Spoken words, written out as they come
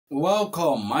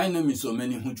Welcome, my name is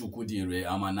Omeni Huchukudire.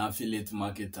 I'm an affiliate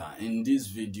marketer. In this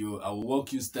video, I will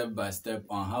walk you step by step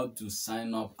on how to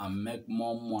sign up and make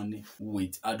more money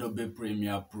with Adobe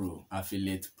Premiere Pro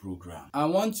affiliate program. I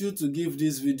want you to give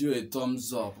this video a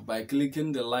thumbs up by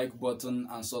clicking the like button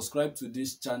and subscribe to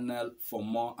this channel for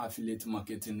more affiliate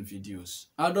marketing videos.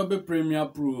 Adobe Premiere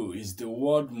Pro is the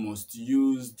world's most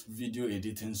used video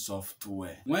editing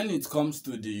software. When it comes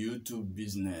to the YouTube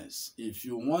business, if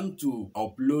you want to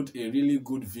upload a really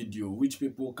good video which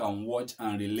people can watch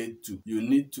and relate to, you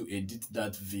need to edit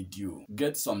that video.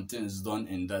 Get some things done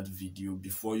in that video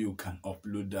before you can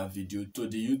upload that video to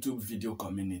the YouTube video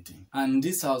community. And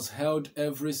this has held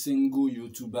every single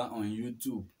YouTuber on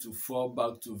YouTube to fall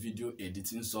back to video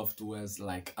editing softwares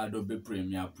like Adobe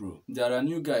Premiere Pro. There are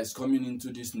new guys coming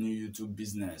into this new YouTube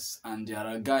business, and there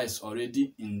are guys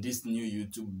already in this new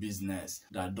YouTube business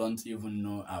that don't even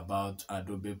know about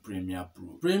Adobe Premiere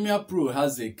Pro. Premiere Pro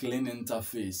has a clean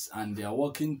interface, and their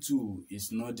working tool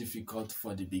is not difficult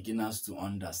for the beginners to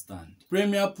understand.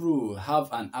 Premiere Pro have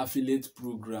an affiliate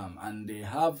program, and they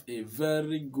have a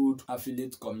very good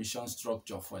affiliate commission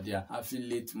structure for their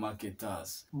affiliate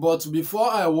marketers. But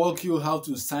before I walk you how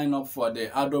to sign up for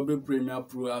the Adobe Premiere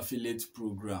Pro affiliate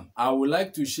program, I would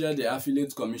like to share the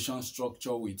affiliate commission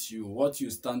structure with you, what you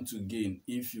stand to gain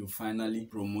if you finally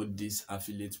promote this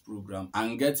affiliate program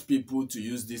and get people to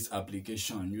use this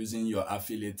application using your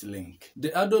affiliate link.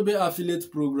 The Adobe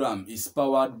affiliate program is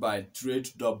powered by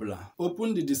Trade Doubler.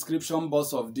 Open the description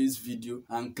box of this video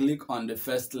and click on the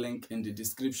first link in the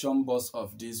description box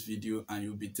of this video, and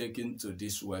you'll be taken to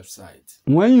this website.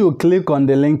 When you click on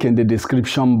the link in the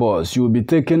description box, you'll be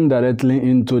taken directly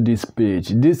into this page.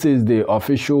 This is the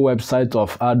official website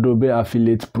of Adobe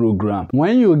affiliate program.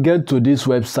 When you get to this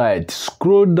website,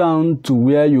 scroll down to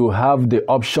where you have the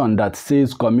option that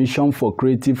says Commission for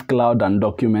Creative Cloud and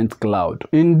Document Cloud.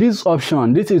 In this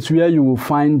option, this is where you will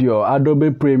find your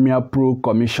Adobe Premiere Pro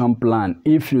commission plan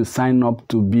if you sign up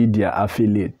to be their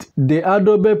affiliate. The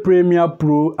Adobe Premiere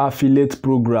Pro affiliate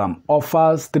program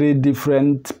offers 3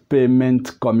 different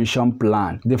payment commission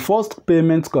plan. The first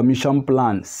payment commission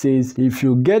plan says if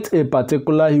you get a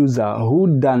particular user who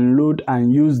download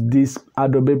and use this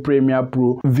Adobe Premiere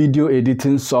Pro video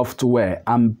editing software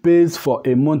and pays for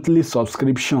a monthly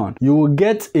subscription, you will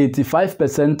get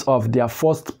 85% of their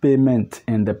first payment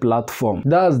in the platform.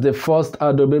 That's the first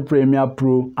Adobe Premiere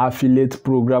Pro affiliate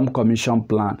program commission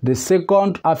plan. The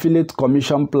second affiliate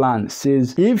commission plan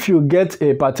says if you get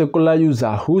a particular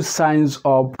user who signs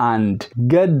up and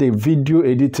get the video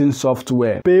editing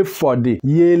software, pay for the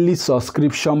yearly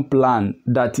subscription plan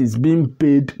that is being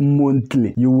paid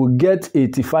monthly, you will get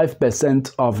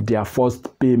 85% of their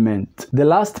first payment. The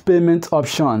last payment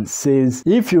option says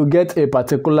if you get a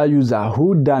particular user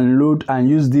who download and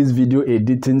use this video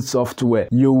editing software,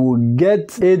 you will get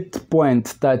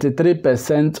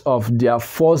 8.33% of their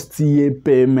first year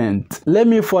payment. Let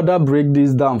me further break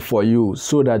this down for you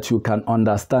so that you can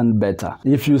understand better.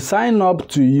 If you sign up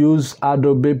to use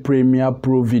Adobe Premiere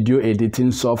Pro video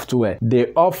editing software,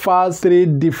 they offer 3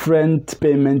 different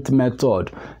payment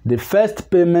methods. The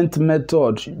first payment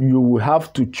method you will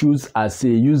have to choose as a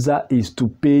user is to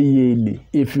pay yearly.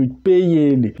 If you pay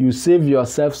yearly, you save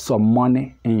yourself some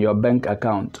money in your bank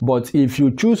account. But if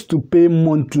you choose to pay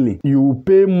monthly, you will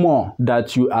pay more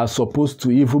that you are supposed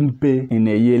to even pay in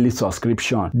a yearly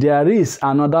subscription. There is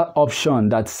another option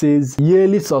that says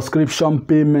yearly subscription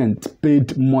payment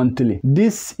paid monthly.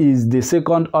 This is the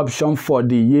second option for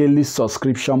the yearly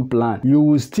subscription plan. You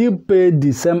will still pay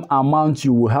the same amount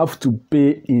you will have to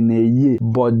pay in a year,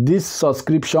 but this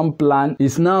subscription plan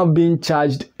is now being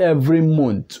charged every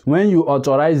month when you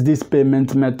authorize this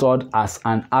payment method as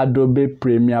an Adobe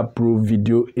Premiere Pro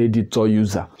video editor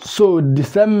user. So the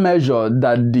same measure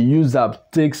that the user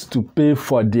takes to pay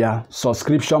for their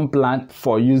subscription plan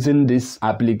for using this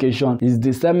application is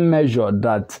the same measure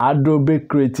that Adobe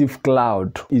Creative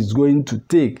Cloud is going to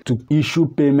take to issue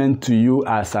payment to you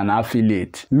as an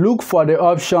affiliate. Look for the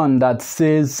option that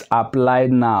says Apply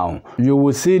Now. You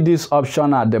will see this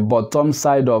option at the bottom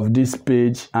side of this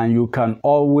page, and you can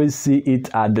always see it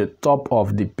at the top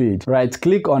of the page. Right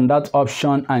click on that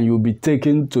option and you'll be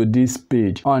taken to this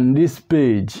page. On this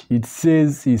page, it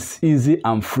says it's easy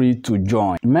and free to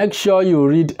join. Make sure you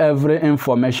read every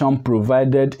information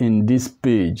provided in this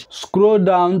page. Scroll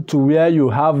down to where you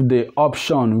have the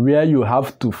option where you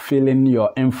have to fill in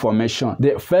your information.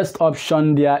 The first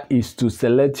option there is to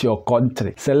select your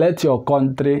country. Select your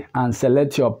country and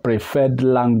select your preferred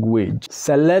language.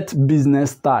 Select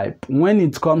business type. When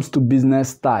it comes to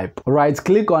business type, right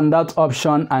click on that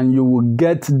option and you will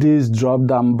get this drop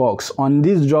down box. On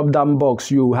this drop down box,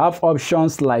 you have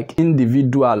options like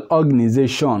individual,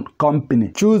 organization,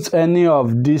 company. Choose any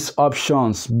of these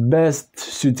options best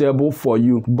suitable for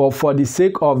you, but for the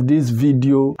sake of this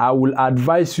video, I will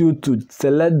advise you to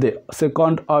select the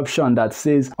second option that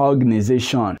says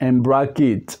organization, in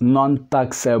bracket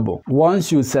non-taxable. Once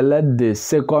you select the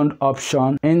second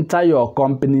option, enter your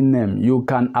company name. You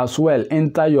can as well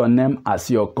enter your name as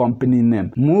your company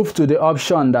name. Move to the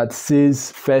option that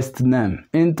says first name.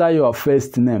 Enter your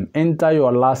first name, enter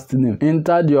your last name,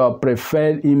 enter your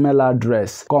preferred email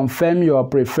address, confirm your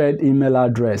preferred email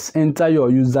address, enter your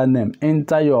username,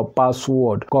 enter your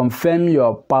password, confirm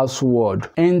your password,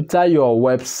 enter your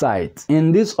website.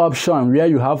 In this option where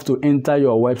you have to enter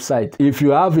your website, if you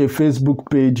have a Facebook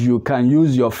page, you can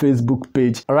use your Facebook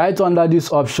page. Right under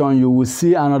this option, you will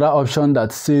see another option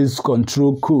that says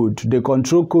control code. The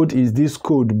control code is this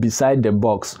code beside the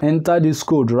box. Enter this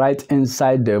code right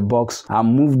inside the box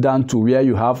and move down to where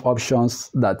you have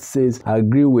options that says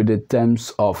agree with the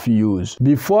terms of use.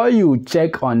 Before you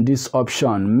check on this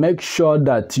option, make sure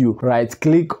that you right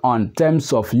click on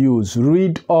terms of use.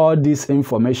 Read all this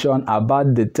information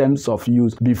about the terms of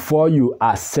use before you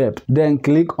accept. Then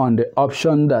click on the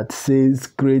option that says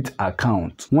create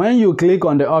account. When you click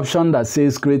on the option that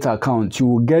says create account, you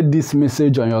will get this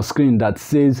message on your screen that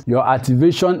says your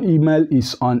activation email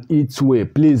is on its way.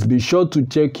 Please be sure to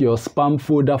check your spam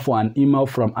folder for an email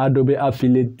from Adobe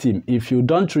Affiliate team. If you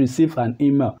don't receive an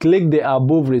email, click the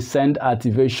above resend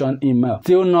activation email.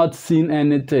 Still not seen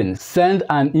anything? Send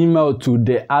an email to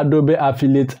the Adobe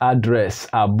Affiliate address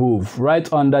above.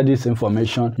 Right under this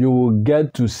information, you will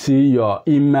get to see your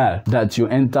email that you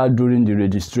entered during the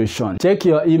registration. Check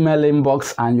your email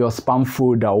inbox and your spam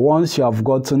folder. Once you have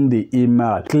gotten the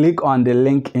email, click on the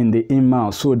link in the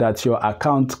email so that your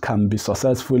account can be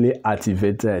successfully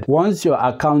activated. Once your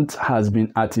account has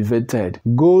been activated,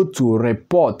 go to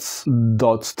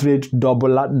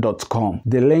reports.tradedoubler.com.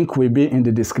 The link will be in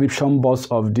the description box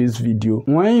of this video.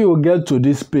 When you get to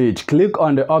this page, click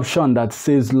on the option that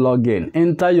says login.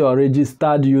 Enter your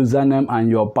registered username and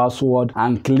your password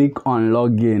and click on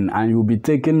login, and you'll be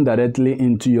taken directly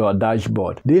into your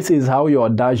dashboard. This is how your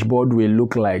dashboard will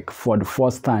look like for the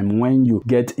first time when you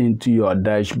get into your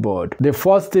dashboard. The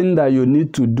first thing that you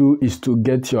need to do is to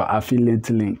get your affiliate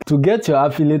link. To get your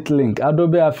affiliate link,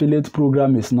 Adobe Affiliate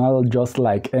program is not just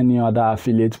like any other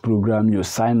affiliate program. You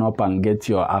sign up and get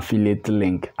your affiliate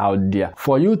link out there.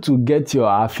 For you to get your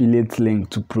affiliate link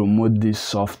to promote this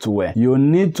software, you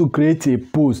need to create a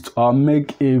post or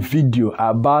make a video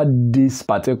about this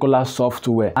particular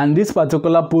software, and this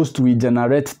particular post will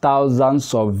generate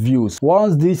thousands of views.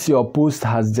 Once this your post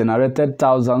has generated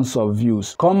thousands of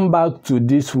views, come back to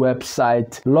this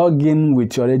website, log in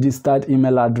with your registered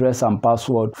email address and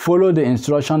password. Follow the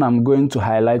instruction I'm going to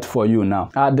highlight for you now.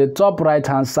 At the top right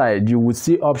hand side, you will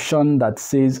see option that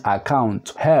says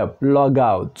account, help, log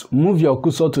out. Move your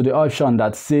cursor to the option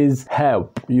that says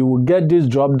help. You will get this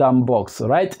drop down box.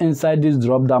 Right inside this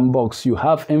drop down box, you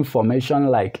have information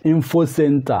like info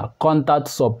center, contact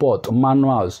support,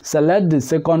 manuals. Select the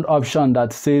second option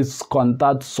that says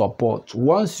contact support.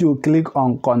 Once you click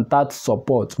on contact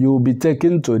support, you will be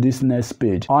taken to this next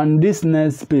page. On this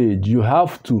next page, you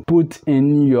have to put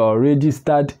in your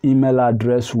registered email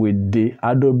address with the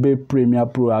Adobe Premiere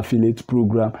Pro Affiliate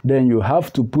program. Then you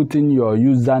have to put in your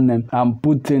username and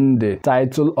put in the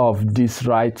title of this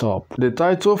write-up. The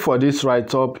title for this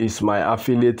write-up is my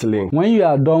affiliate link. When you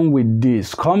are done with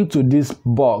this, come to this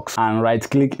box and right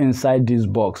click inside this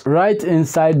box. Right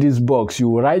inside this box, you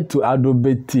will write to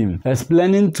Adobe team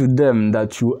explaining to them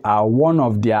that you are one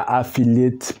of their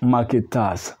affiliate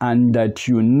marketers and that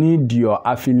you need your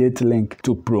affiliate link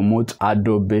to promote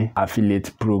Adobe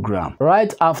Affiliate program.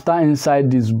 Right after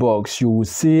inside this box, you will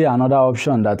see another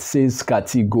option that says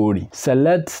category.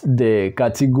 Select the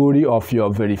category of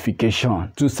your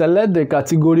verification. To select the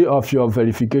category of your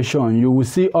verification, you will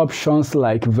see options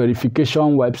like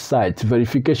verification website,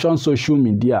 verification social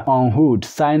media, on hold,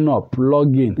 sign up,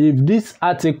 login. If this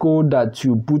article that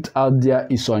you put out there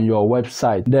is on your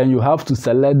website, then you have to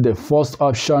select the first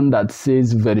option that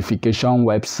says verification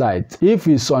website. If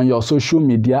it's on your social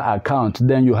media account,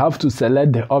 then you have to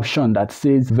select the option that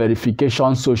says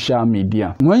verification social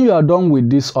media. When you are done with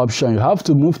this option, you have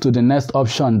to move to the next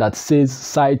option that says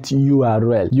site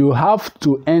URL. You have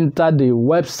to enter the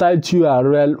website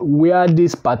URL where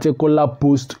this particular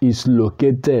post is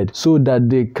located so that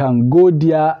they can go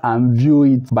there and review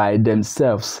it by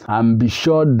themselves and be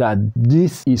sure that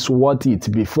this is worth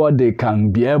it before they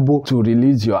can be able to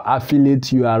release your affiliate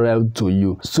URL to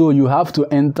you. So you have to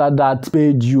enter that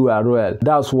page URL.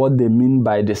 That's what they mean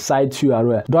by the site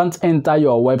URL. Don't enter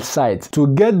your website. To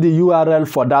get the URL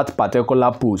for that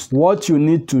particular post, what you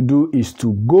need to do is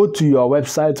to go to your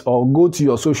website or go to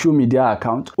your social media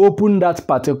account, open that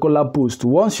particular post.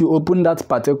 Once you open that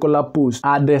particular post,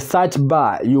 at the search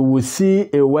bar, you will see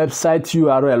a website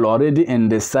URL already in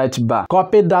the search bar.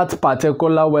 Copy that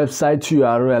particular website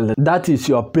URL. That is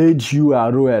your page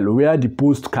URL where the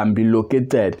post can be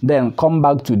located. Then come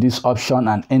back to this option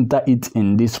and enter it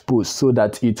in this post so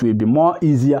that it will be more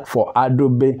easier for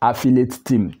Adobe affiliate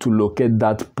team to locate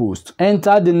that post.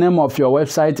 Enter the name of your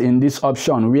website in this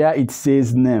option where it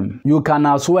says name. You can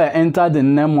as well enter the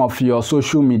name of your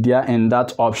social media in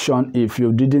that option if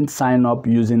you didn't sign up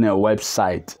using a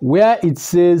website. Where it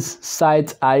says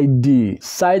site ID,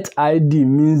 site ID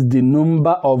means the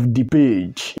number of the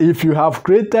page. If you have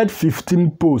created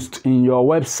 15 posts in your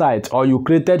website, or you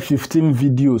created 15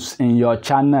 videos in your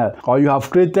channel, or you have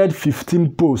created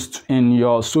 15 posts in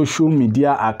your social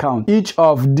media account, each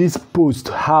of these posts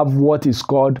have what is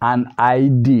called an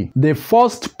ID. The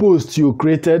first post you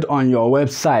created on your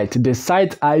website, the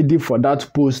site ID for that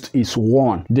post is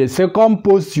 1. The second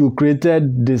post you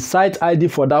created, the site ID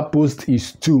for that post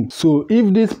is 2. So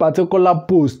if this particular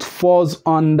post falls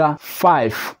under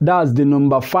 5, that's the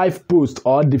number 5 post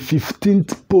or the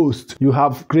 15th post you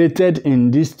have created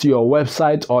in this to your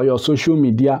website or your social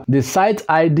media, the site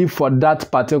ID for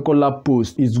that particular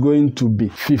post is going to be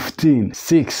 15,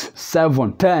 6,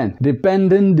 7, 10,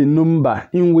 depending the number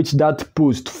in which that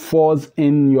post falls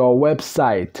in your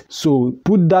website. So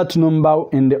put that number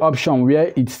in the option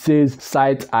where it says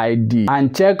site ID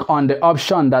and check on the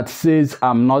option that says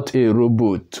I'm not a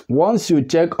robot. Once you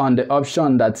check on the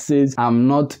option that says I'm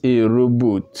not a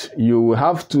robot, you will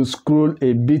have to scroll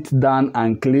a bit down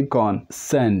and click on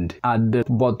send at the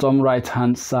bottom right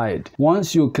hand side.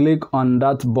 Once you click on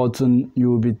that button,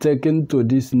 you will be taken to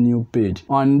this new page.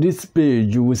 On this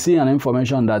page, you will see an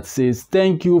information that says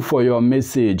thank you for your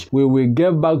message. We will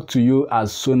get back to you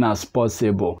as soon as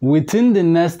possible. Within the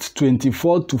next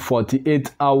 24 to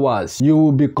 48 hours, you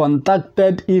will be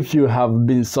contacted if you have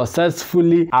been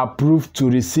successfully approved to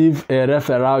receive a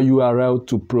referral URL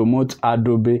to promote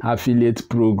Adobe affiliate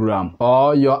program,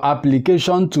 or your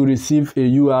application to receive a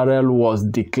URL was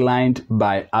declined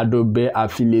by Adobe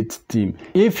affiliate team.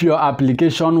 If your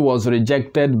application was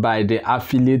rejected by the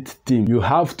affiliate team, you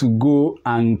have to go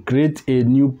and create a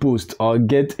new post or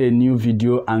get a new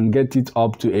video and get it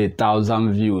up to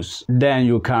 1,000 views. Then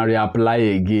you can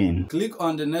reapply again. Click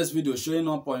on the next video showing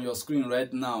up on your screen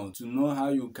right now to know how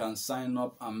you can sign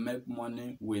up and make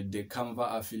money with the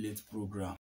Canva affiliate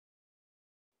program.